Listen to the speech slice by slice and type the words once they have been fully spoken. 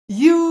It's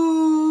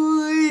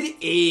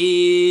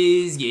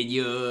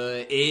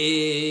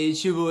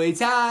your boy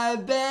Ty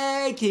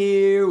back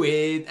here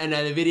with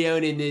another video,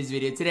 and in this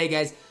video today,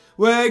 guys,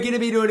 we're gonna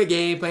be doing a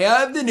gameplay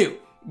of the new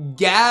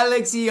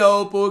Galaxy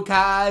Opal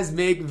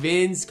Cosmic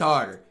Vince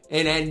Carter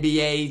in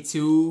NBA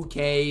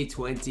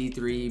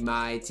 2K23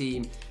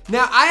 MyTEAM.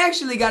 Now, I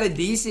actually got a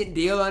decent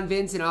deal on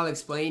Vince, and I'll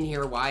explain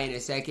here why in a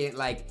second.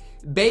 Like,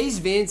 base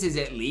Vince is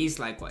at least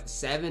like what,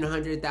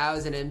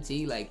 700,000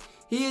 MT? Like,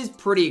 he is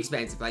pretty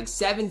expensive. Like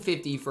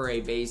 $750 for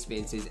a base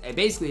Vince is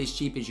basically as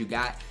cheap as you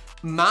got.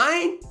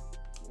 Mine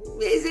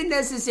isn't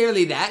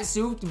necessarily that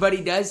souped, but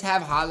he does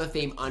have Hall of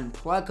Fame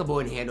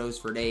unpluckable and handles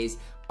for days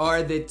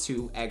are the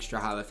two extra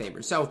Hall of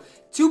Famers. So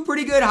two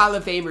pretty good Hall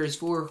of Famers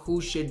for who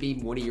should be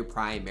one of your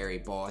primary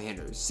ball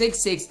handlers.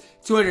 6'6",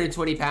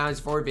 220 pounds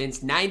for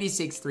Vince,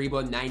 96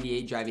 3-ball,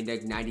 98 driving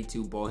deck,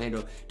 92 ball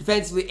handle.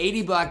 Defensively,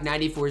 80 block,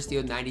 94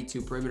 steal,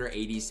 92 perimeter,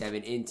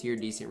 87 interior,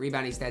 decent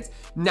rebounding stats,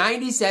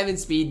 97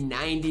 speed,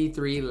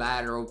 93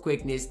 lateral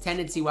quickness.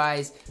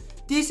 Tendency-wise,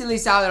 decently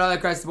solid all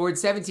across the board.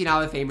 17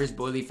 Hall of Famers,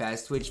 bully,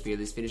 fast twitch,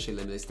 fearless, finisher,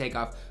 limitless,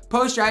 takeoff,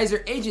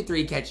 posterizer, agent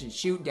 3, catch and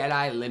shoot,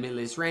 deadeye,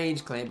 limitless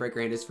range, clamp breaker,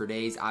 handles for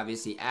days,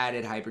 obviously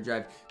added,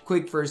 hyperdrive,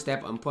 quick first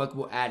step,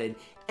 unpluckable added,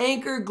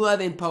 anchor,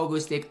 glove, and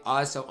pogo stick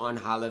also on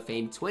Hall of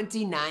Fame.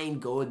 29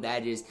 gold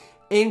badges,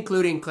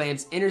 including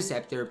clamps,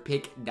 interceptor,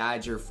 pick,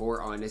 dodger,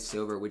 4 on a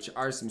silver, which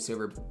are some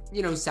silver,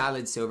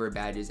 solid silver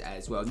badges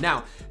as well.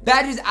 Now,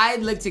 badges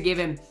I'd look to give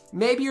him,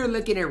 maybe you're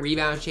looking at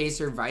rebound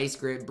chaser, vice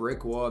grip,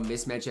 brick wall,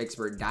 mismatch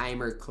expert,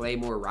 dimer,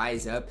 claymore,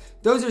 rise up.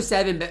 Those are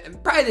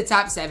probably the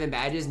top 7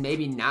 badges.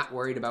 Maybe not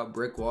worried about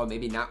brick wall,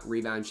 maybe not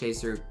rebound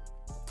chaser,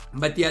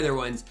 but the other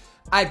ones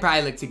I'd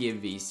probably look to give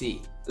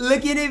VC.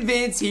 Looking at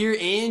Vince here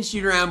and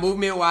shoot around,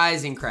 movement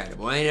wise,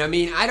 incredible. And I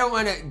mean, I don't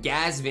want to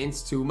gas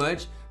Vince too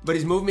much, but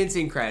his movement's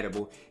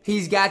incredible.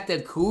 He's got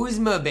the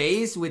Kuzma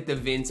base with the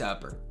Vince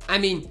upper. I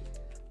mean,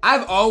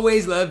 I've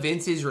always loved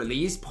Vince's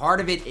release. Part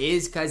of it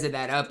is because of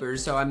that upper.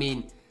 So, I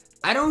mean,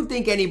 I don't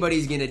think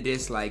anybody's going to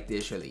dislike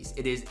this release.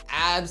 It is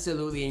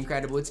absolutely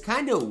incredible. It's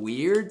kind of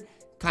weird,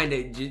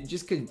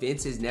 just because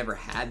Vince has never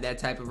had that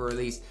type of a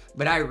release,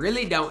 but I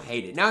really don't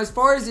hate it. Now, as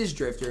far as his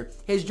drifter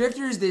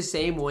is the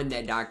same one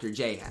that Dr.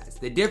 J has.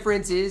 The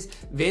difference is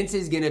Vince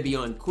is going to be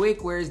on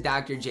quick, whereas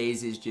Dr.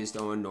 J's is just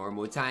on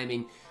normal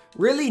timing.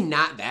 Really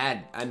not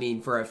bad, I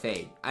mean, for a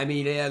fade. I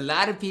mean, a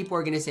lot of people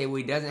are going to say, well,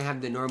 he doesn't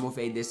have the normal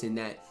fade, this and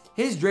that.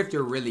 His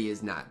drifter really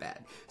is not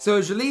bad. So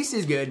his release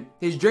is good.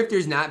 His drifter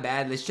is not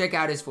bad. Let's check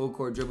out his full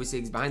court dribble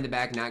 6. Behind the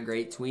back, not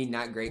great. Tween,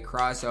 not great.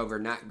 Crossover,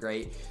 not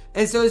great.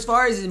 And so as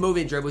far as his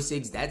movement dribble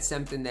 6, that's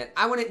something that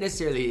I wouldn't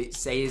necessarily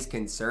say is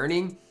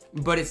concerning,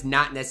 but it's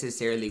not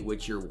necessarily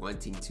what you're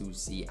wanting to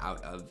see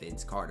out of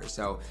Vince Carter.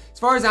 So as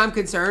far as I'm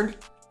concerned,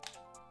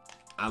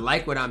 I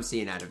like what I'm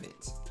seeing out of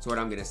Vince. That's what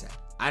I'm going to say.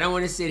 I don't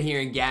want to sit here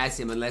and gas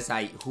him unless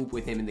I hoop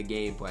with him in the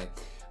gameplay.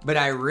 But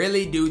I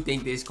really do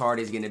think this card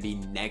is going to be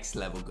next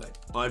level good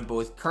on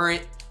both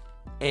current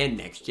and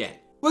next gen.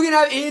 We're going to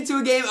hop into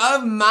a game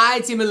of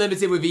MyTEAM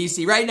Unlimited with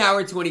VC. Right now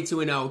we're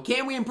 22-0.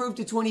 Can we improve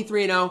to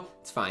 23-0?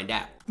 Let's find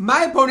out.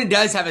 My opponent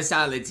does have a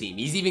solid team.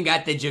 He's even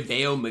got the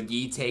Javale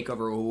McGee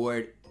takeover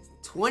award.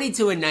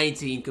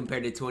 22-19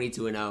 compared to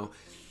 22-0.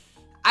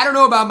 I don't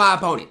know about my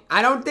opponent.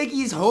 I don't think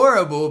he's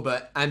horrible,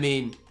 but I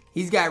mean,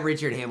 he's got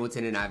Richard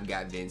Hamilton and I've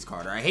got Vince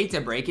Carter. I hate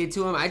to break it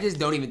to him. I just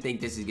don't even think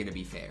this is going to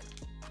be fair.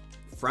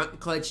 Front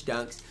clutch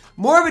dunks.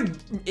 More of an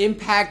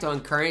impact on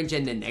current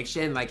gen than next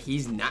gen. Like,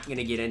 he's not going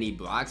to get any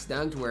blocks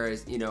dunked.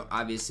 Whereas,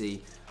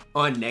 obviously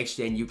on next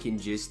gen, you can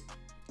just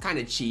kind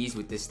of cheese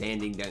with the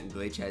standing dunk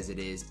glitch as it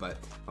is. But,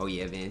 oh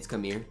yeah, Vince,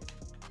 come here.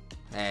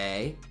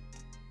 Hey.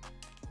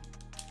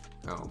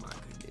 Oh my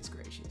goodness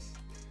gracious.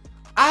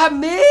 I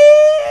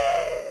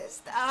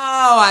missed.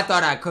 Oh, I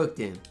thought I cooked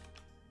him.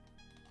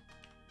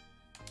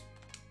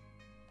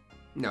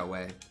 No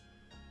way.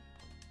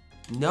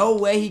 No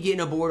way he getting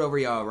a board over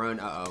y'all. Run.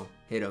 Uh-oh.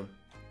 Hit him.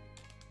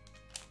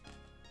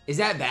 Is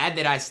that bad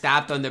that I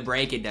stopped on the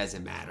break? It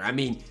doesn't matter. I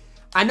mean,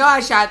 I know I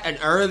shot an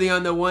early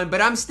on the one,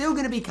 but I'm still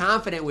going to be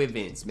confident with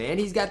Vince, man.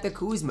 He's got the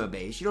Kuzma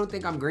base. You don't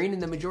think I'm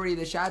greening the majority of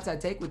the shots I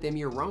take with him?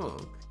 You're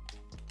wrong.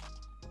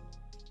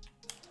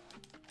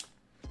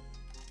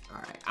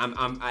 All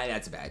right.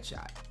 That's a bad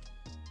shot.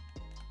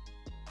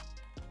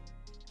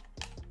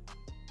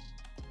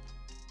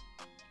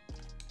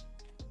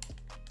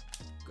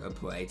 Good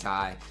play,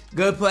 Ty.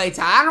 Good play,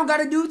 Ty. I don't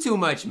gotta do too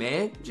much,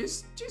 man.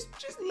 Just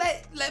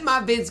let my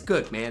Vince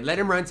cook, man. Let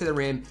him run to the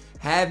rim.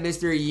 Have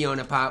Mr. Yee on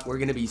the pop. We're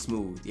gonna be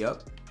smooth.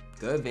 Yep.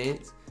 Good,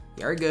 Vince.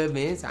 You're good,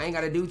 Vince. I ain't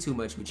gotta do too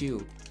much with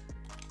you.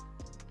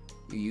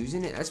 You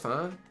using it? That's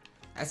fine.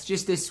 That's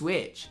just the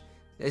switch.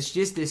 That's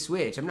just the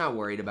switch. I'm not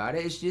worried about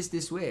it. It's just the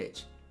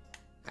switch.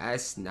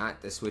 That's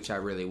not the switch I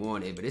really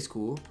wanted, but it's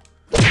cool.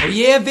 Oh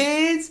yeah,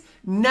 Vince?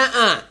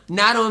 Nuh-uh.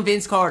 Not on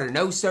Vince Carter.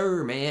 No,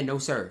 sir, man. No,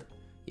 sir.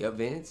 Yep,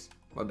 Vince.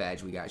 What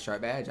badge we got?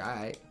 Sharp badge?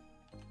 Alright.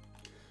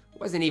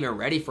 Wasn't even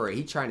ready for it.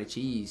 He trying to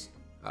cheese.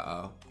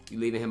 Uh-oh. You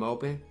leaving him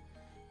open?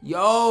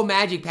 Yo,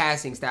 magic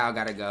passing style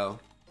gotta go.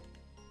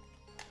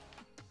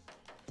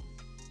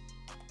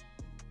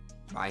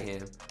 By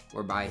him.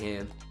 Or by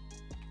him.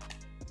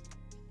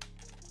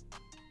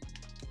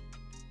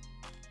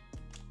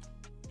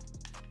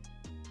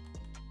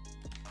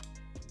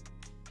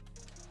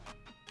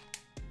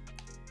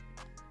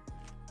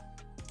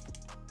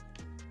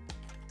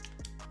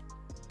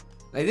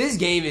 Like, this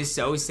game is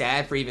so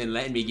sad for even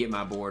letting me get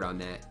my board on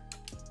that.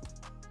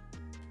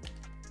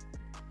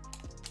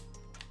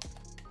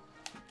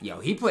 Yo,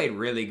 he played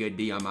really good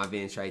D on my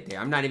bench right there.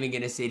 I'm not even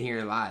going to sit here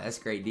and lie. That's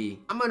great D.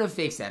 I'm going to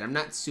fix that. I'm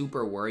not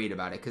super worried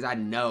about it because I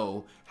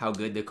know how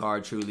good the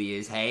card truly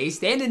is. Hey,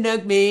 stand and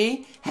dunk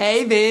me.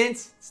 Hey,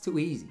 Vince. It's too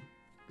easy.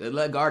 Good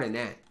luck guarding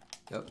that.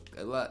 Yep,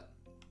 good luck.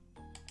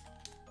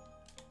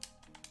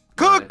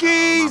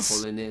 Cookies! Am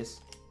I pulling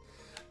this?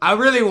 I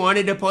really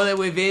wanted to pull it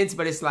with Vince,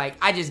 but it's like,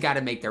 I just got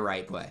to make the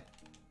right play.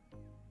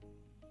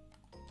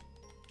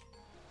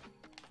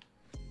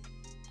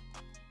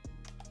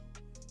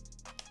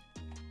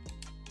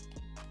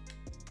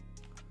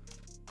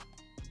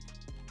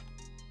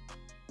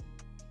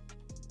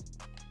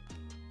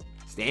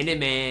 Standing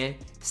man.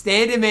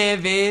 Standing man,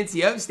 Vince.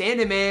 Yep,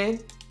 standing man.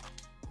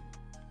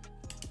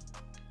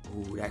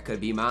 Ooh, that could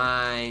be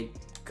mine.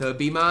 Could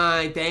be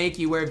mine. Thank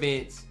you, where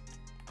Vince?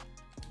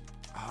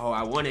 Oh,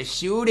 I want to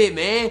shoot it,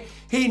 man.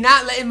 He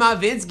not letting my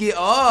Vince get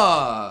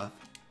off.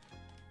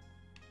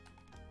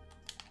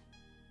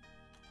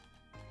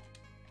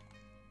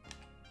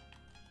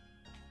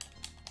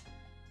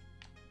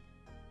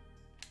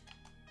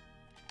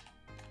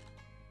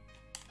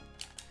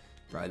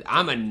 Bro,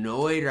 I'm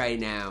annoyed right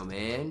now,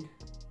 man.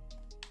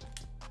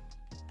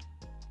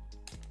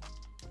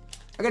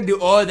 I gotta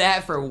do all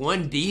that for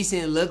one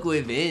decent look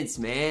with Vince,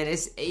 man.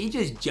 He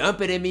just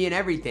jumping at me and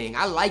everything.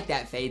 I like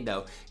that fade,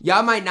 though.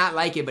 Y'all might not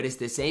like it, but it's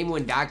the same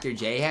one Dr.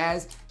 J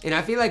has. And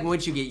I feel like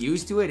once you get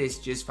used to it, it's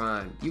just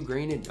fine. You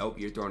greening? Nope,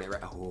 you're throwing it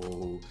right.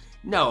 Oh,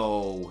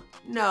 no.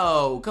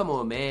 No, come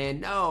on, man.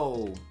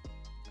 No.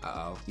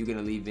 Uh-oh, you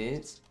gonna leave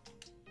Vince?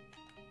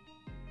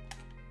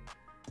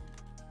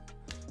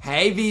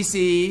 Hey,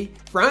 VC.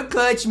 Front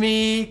clutch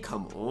me.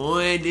 Come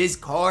on, this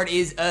card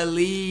is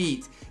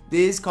elite.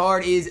 This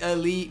card is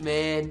elite,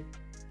 man.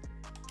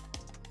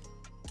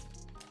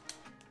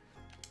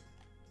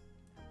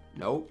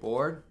 Nope,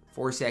 board.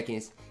 4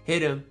 seconds.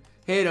 Hit him.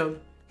 Hit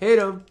him. Hit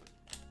him.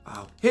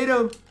 Oh, hit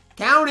him.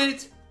 Count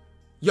it.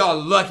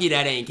 Y'all lucky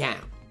that ain't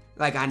count.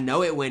 Like, I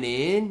know it went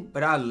in,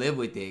 but I'll live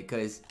with it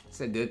because it's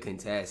a good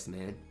contest,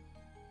 man.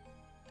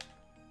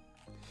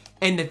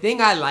 And the thing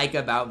I like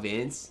about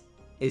Vince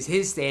is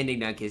his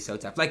standing dunk is so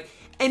tough. Like,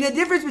 and the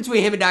difference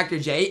between him and Dr.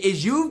 J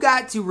is you've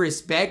got to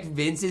respect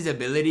Vince's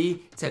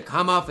ability to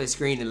come off a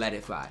screen and let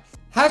it fly.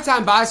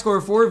 Halftime box score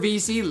for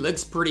VC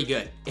looks pretty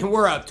good, and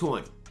we're up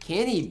 20.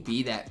 Can he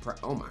be that,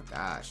 oh my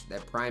gosh,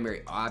 that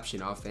primary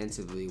option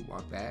offensively?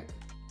 Walk back.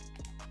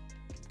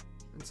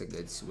 That's a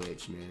good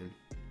switch, man.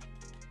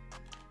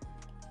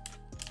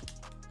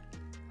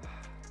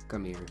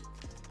 Come here.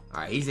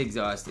 All right, he's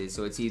exhausted,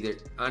 so it's either,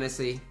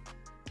 honestly,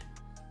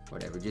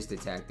 whatever, just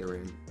attack the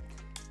rim.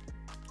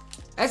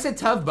 That's a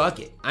tough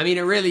bucket. I mean,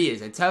 it really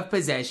is. A tough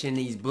possession.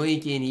 He's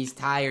blinking, he's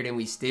tired, and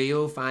we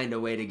still find a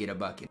way to get a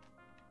bucket.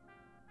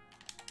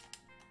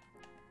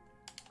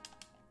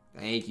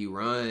 Thank you,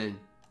 run.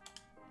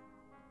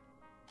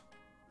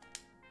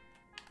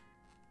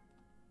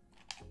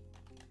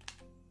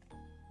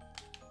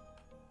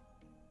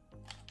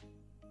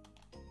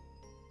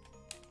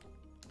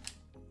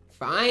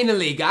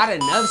 Finally got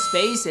enough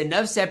space,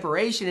 enough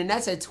separation, and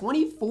that's a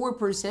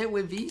 24%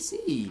 with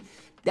VC.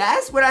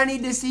 That's what I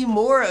need to see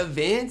more of,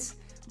 Vince.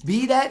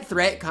 Be that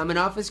threat coming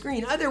off a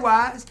screen.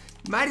 Otherwise,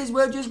 might as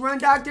well just run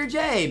Dr.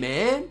 J,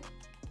 man.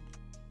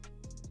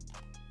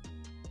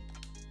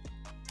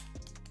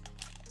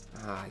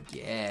 I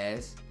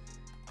guess.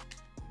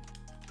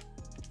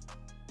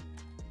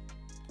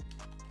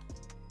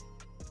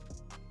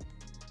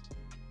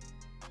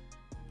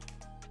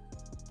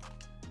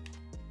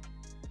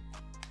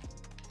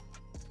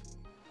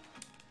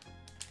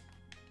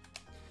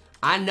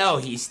 I know,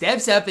 he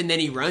steps up and then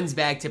he runs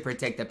back to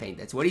protect the paint.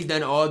 That's what he's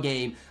done all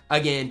game.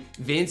 Again,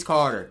 Vince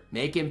Carter,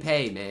 make him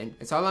pay, man.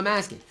 That's all I'm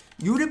asking.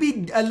 You to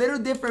be a little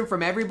different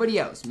from everybody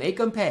else. Make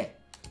them pay.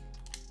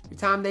 Every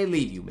time they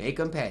leave you, make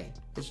them pay.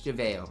 It's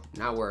JaVale.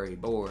 Not worried.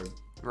 Board.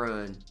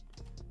 Run.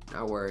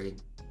 Not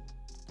worried.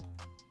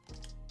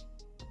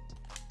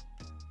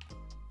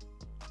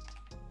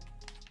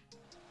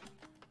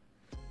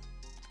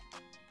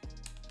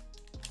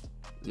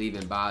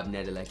 Leaving Bob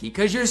Nedelecki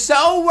because you're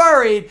so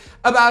worried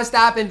about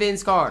stopping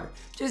Vince Carter.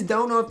 Just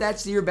don't know if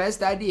that's your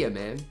best idea,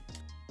 man.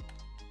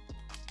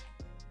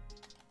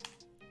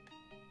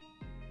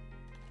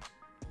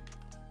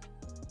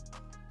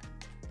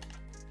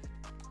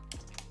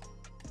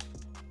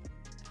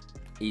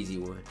 Easy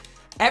one.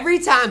 Every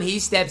time he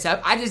steps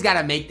up, I just got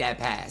to make that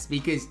pass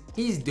because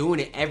he's doing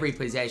it every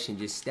possession,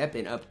 just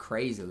stepping up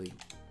crazily.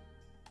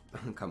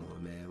 Come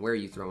on, man. Where are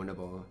you throwing the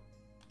ball?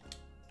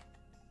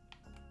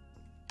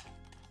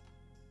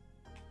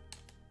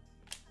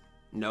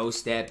 No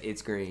step,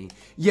 it's green.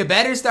 You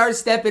better start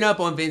stepping up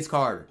on Vince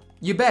Carter.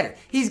 You better.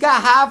 He's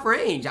got half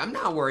range. I'm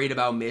not worried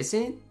about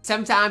missing.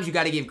 Sometimes you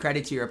got to give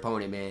credit to your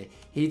opponent, man.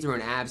 He threw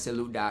an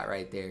absolute dot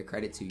right there.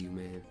 Credit to you,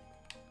 man.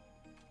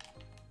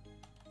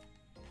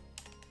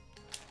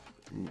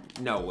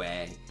 No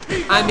way.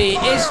 I mean,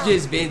 it's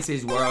just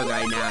Vince's world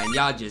right now, and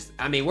y'all just,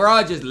 I mean, we're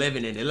all just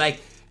living in it.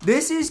 Like,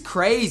 this is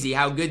crazy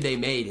how good they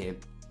made him.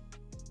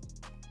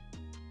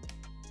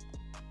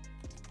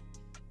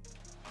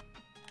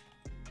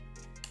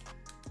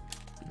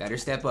 You better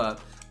step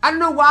up. I don't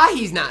know why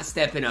he's not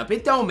stepping up.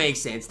 It don't make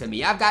sense to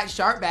me. I've got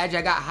Sharp Badge,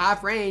 I got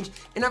half range,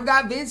 and I've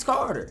got Vince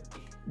Carter.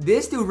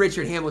 This dude,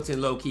 Richard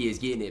Hamilton, low-key is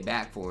getting it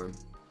back for him.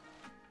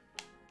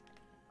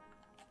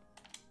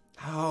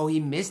 Oh, he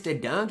missed a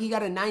dunk. He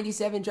got a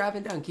 97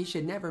 driving dunk. He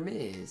should never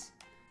miss.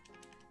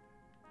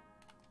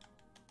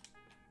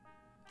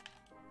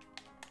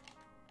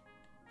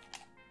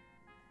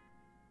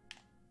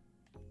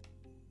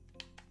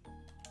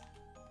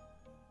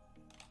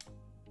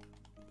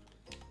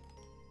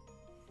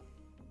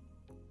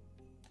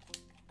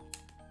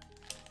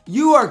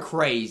 You are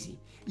crazy.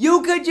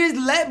 You could just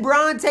let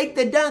Bron take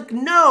the dunk.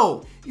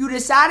 No, you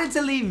decided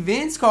to leave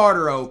Vince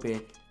Carter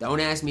open.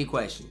 Don't ask me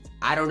questions.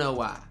 I don't know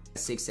why.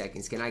 6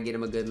 seconds. Can I get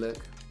him a good look?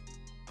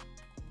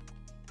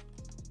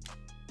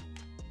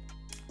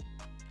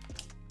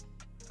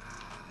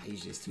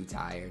 He's just too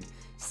tired.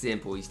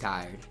 Simple, he's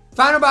tired.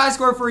 Final box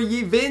score for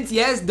Vince.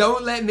 Yes,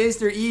 don't let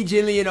Mr. E.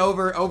 Jillian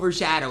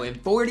overshadow him.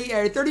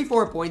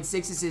 34 points,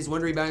 6 assists,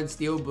 1 rebound,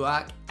 steal,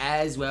 block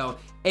as well.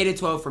 8 of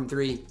 12 from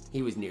 3.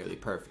 He was nearly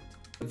perfect.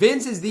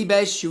 Vince is the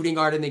best shooting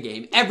guard in the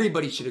game.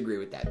 Everybody should agree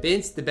with that.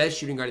 Vince, the best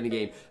shooting guard in the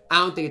game. I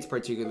don't think it's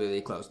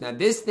particularly close. Now,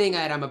 this thing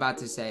that I'm about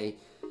to say,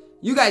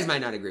 you guys might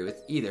not agree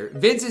with either.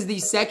 Vince is the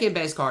second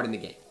best card in the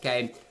game,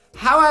 okay?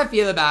 How I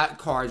feel about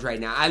cards right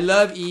now, I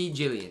love E.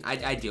 Jillian.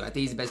 I do. I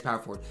think he's the best power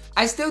forward.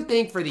 I still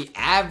think for the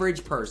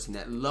average person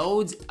that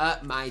loads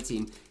up my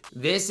team,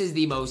 this is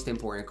the most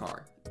important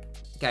card.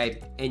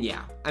 Okay, and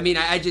yeah. I mean,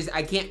 I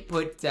can't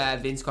put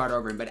Vince Carter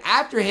over him, but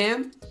after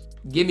him,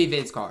 give me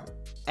Vince Carter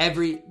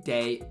every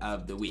day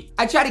of the week.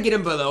 I try to get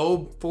him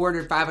below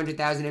 400,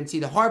 500,000 MT.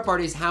 The hard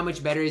part is how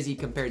much better is he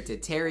compared to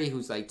Terry,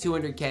 who's like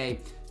 200K.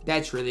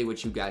 That's really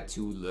what you got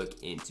to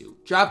look into.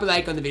 Drop a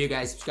like on the video,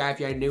 guys. Subscribe if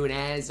you're new, and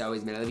as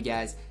always, man, I love you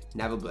guys,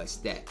 and have a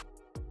blessed day.